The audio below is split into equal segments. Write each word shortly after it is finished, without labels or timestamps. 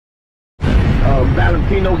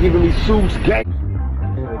Valentino giving me soups, gang.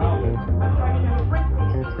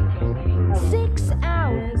 6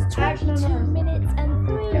 hours, 22 minutes, and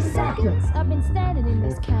 3 seconds I've been standing in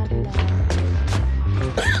this county line.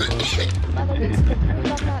 By the looks of the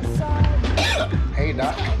gridlock outside. Hey,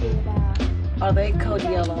 Doc. Are they code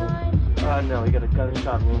yellow? No, you got a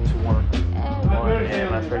gunshot wound to one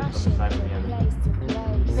and lacerations on the side of the other.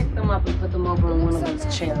 Pick them up and put them over on one of those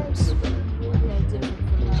chairs.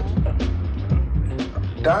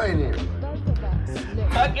 Dying here.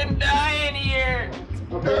 Fucking dying here!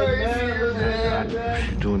 Hey,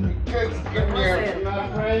 man. Doing it. Get here.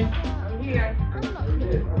 I'm here. I'm not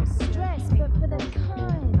looking for stress, but for the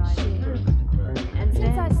kind shit. And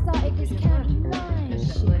since I started this county line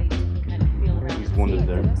shit. He's wounded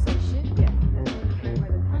there.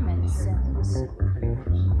 I meant sense.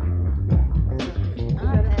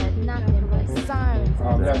 I've heard nothing but sirens.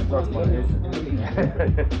 That's my issue.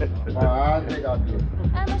 I think I'll do it.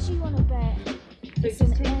 How much you wanna bet? It's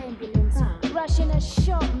an ambulance, rushing a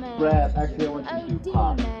shot, man. Brad, actually, I want you to do OD,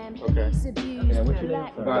 pop. man. Police abuse, what's your name?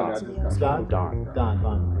 black Don, belt I to just the got hospital. Don.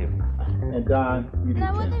 And Don, you do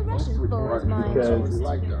Now, what are they rushing for, is my Because interest. we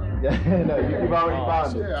like that. no, you've already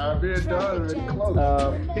found it. Yeah, I've been done already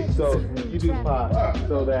close. So you do pop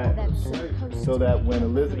so that when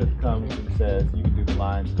Elizabeth comes and says you can do the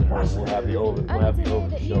lines to her, we'll have the over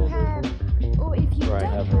That you shoulder. have, or if you Right,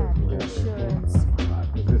 don't have have her- insurance,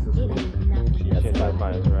 This is it ain't nothing. she has five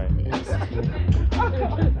miles, right? So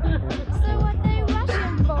what they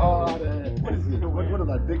rushing for? What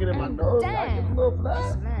am I digging in my nose? I get a Damn. little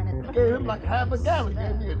blood. Man, Gave him like half a gallon.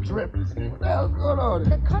 Gave me a drip. What the hell's going on?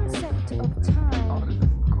 the concept of time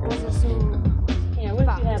was us all Yeah, what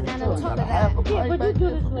fucked. you have? And on top of Half that, a pint But you do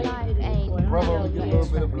this late. life ain't Brother, no only get a little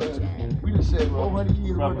bit of traffic blood. jam. We just said 400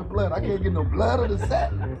 years worth of blood. I can't get no blood on the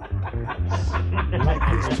set.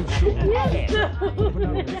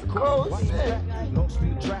 Oh shit.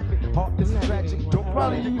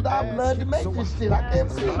 Probably used our blood to make this shit. I can't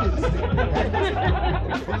believe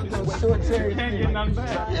this. Short cherry. Yeah, you know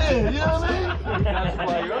what I mean? That's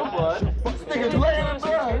why your blood. This nigga's laying in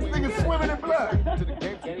blood. This nigga's swimming in blood.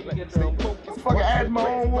 It's fucking adding my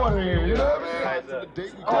own water here, you know what I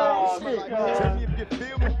mean? Oh shit, Tell man. me if you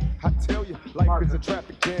feel me. I tell you, life is a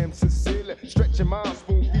traffic jam. Sincerely, stretch your mind,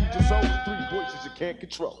 spoon feed your soul. 3 voices you can't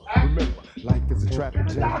control. Remember, life is a traffic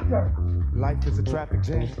jam. Life is a traffic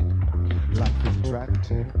jam. Life is a traffic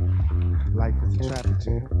jam. Life is a traffic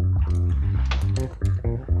jam.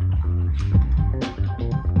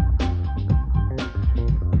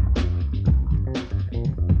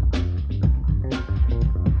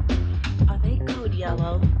 Are they code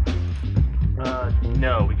yellow?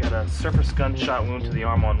 No, we got a surface gunshot wound to the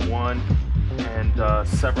arm on one and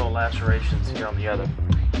several lacerations here on the other.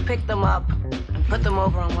 Pick them up and put them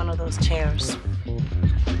over on one of those chairs.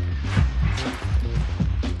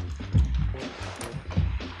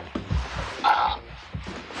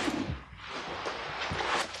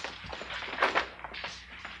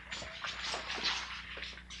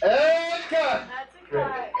 Uncut. That's a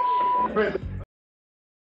cut.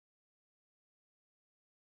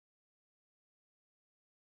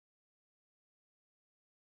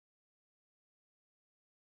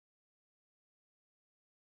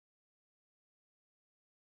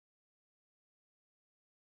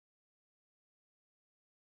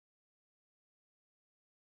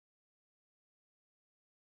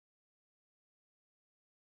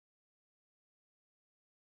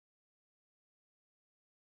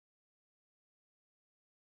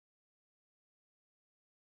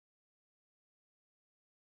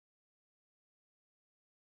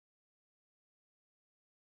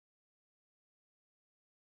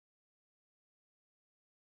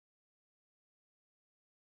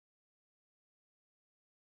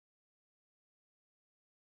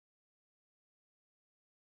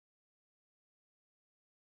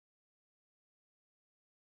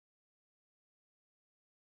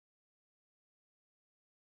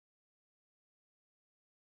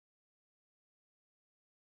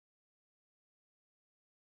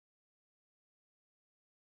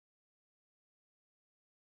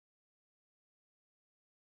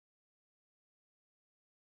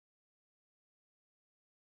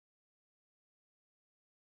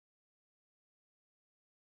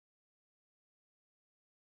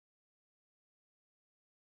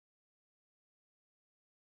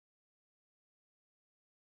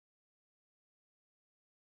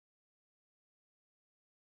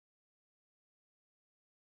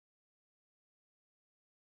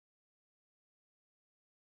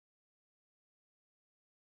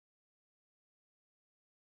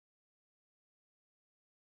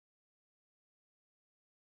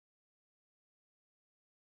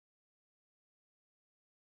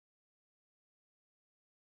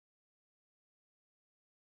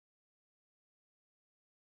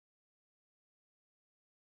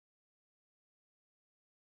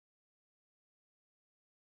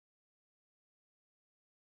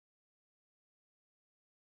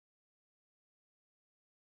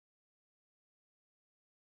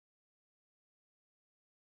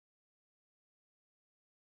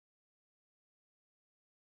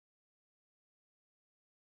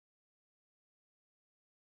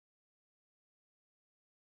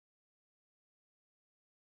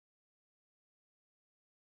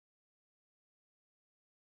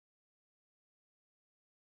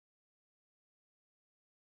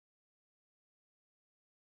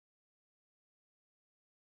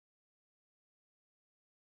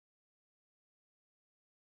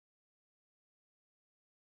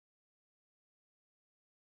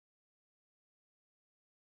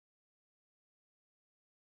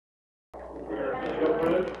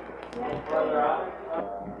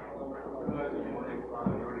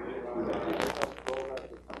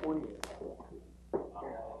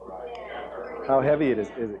 How heavy is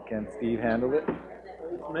it? Can Steve handle it?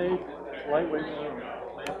 It's made lightweight.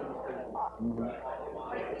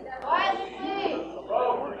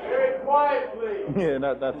 Yeah,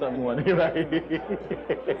 not something you want to hear, right?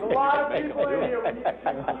 There's a lot of people in here. We need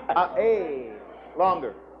Hey,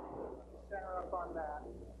 longer.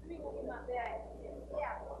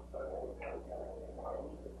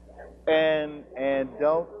 And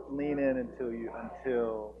don't lean in until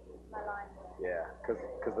yeah,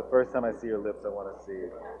 because the first time I see your lips, I want to see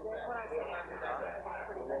it.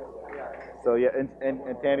 So yeah, and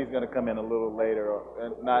Tanny's gonna come in a little later,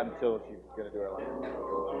 and not until she's gonna do her line.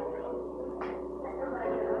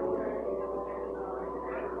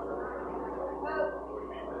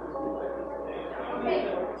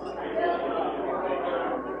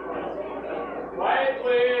 Quiet,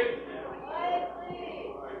 please.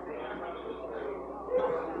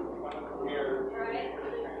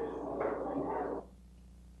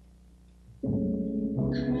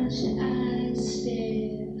 Crush eyes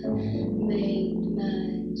stare, made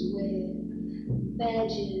minds wear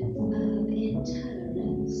badges of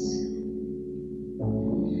intolerance,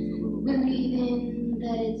 believing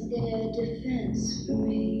that it's their defense for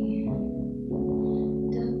me.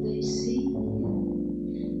 Don't they see?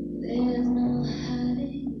 There's no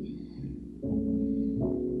hiding.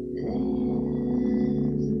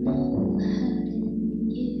 There's no hiding,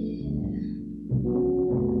 yeah.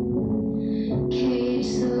 Cage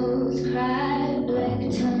souls cry, black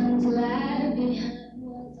tongues lie behind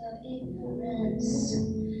walls of ignorance.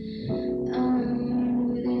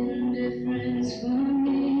 With indifference from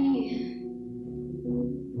me.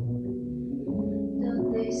 Don't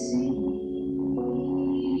they see?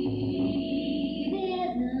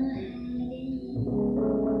 There's no hiding.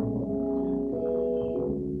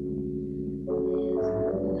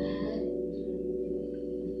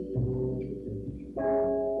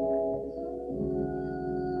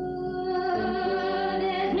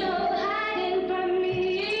 There's no hiding from me.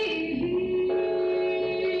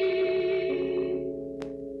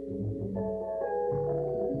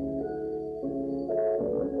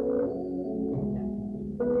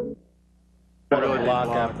 Block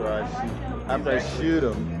after I shoot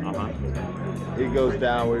him, he goes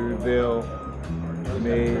down. We reveal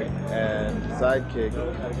me and sidekick.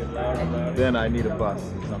 Then I need a bus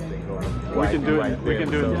or something going. We can do it. We can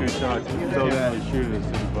do it in 2 shots. So that you shoot us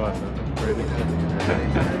in the bus.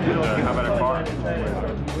 How about a car?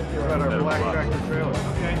 How about our black tractor trailer?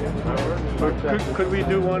 Okay. Could we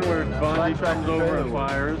do one where Bondi comes over and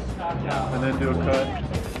fires, and then do a cut?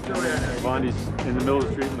 Bondi's in the middle of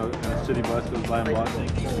the street, and a city bus goes by and blocks him.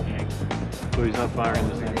 So he's not firing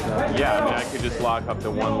the same shot. Yeah, I mean, I could just lock up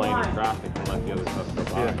the 1 lane of traffic and let the other stuff go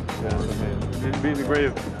by. Yeah. It'd be great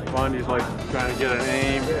if Bondi's like trying to get an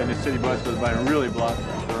aim, and the city bus goes by and really blocks him,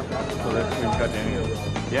 so that we can cut any of it.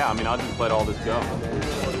 Yeah, I mean, I'll just let all this go.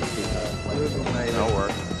 That'll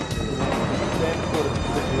work. Same sort of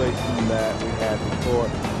situation that we had before.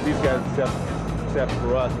 These guys, except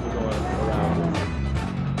for us, we're going around.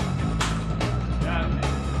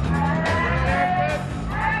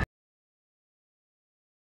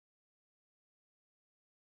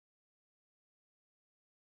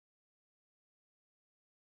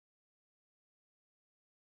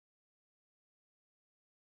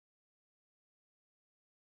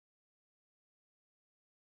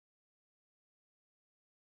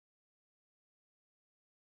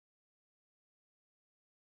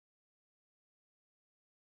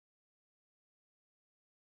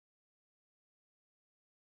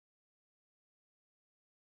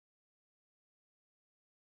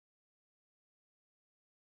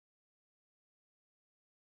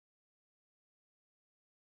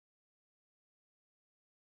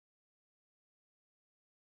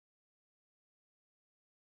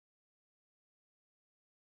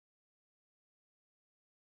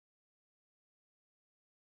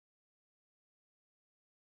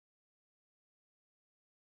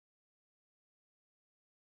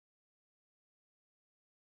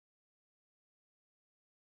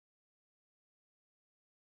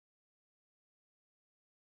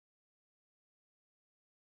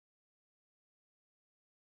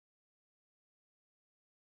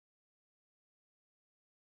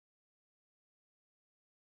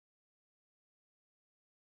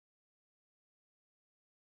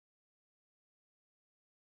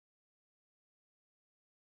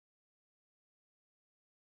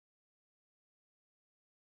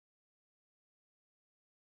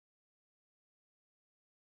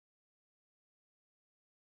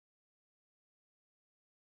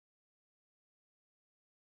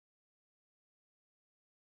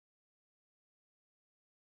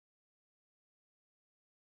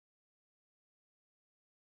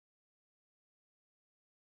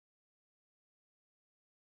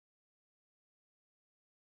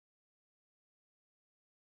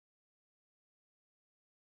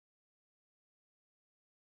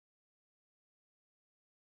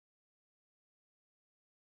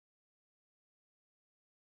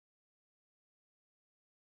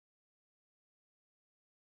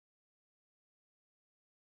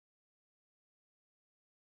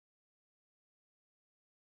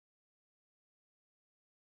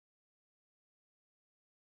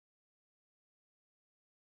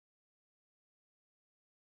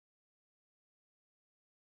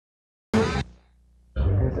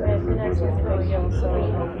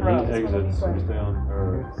 exits and stay on.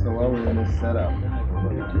 Or So while we're in this setup,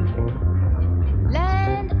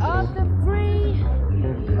 Land of the free,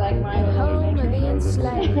 home of the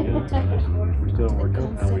enslaved. we still don't work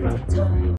out how we. Concept of time.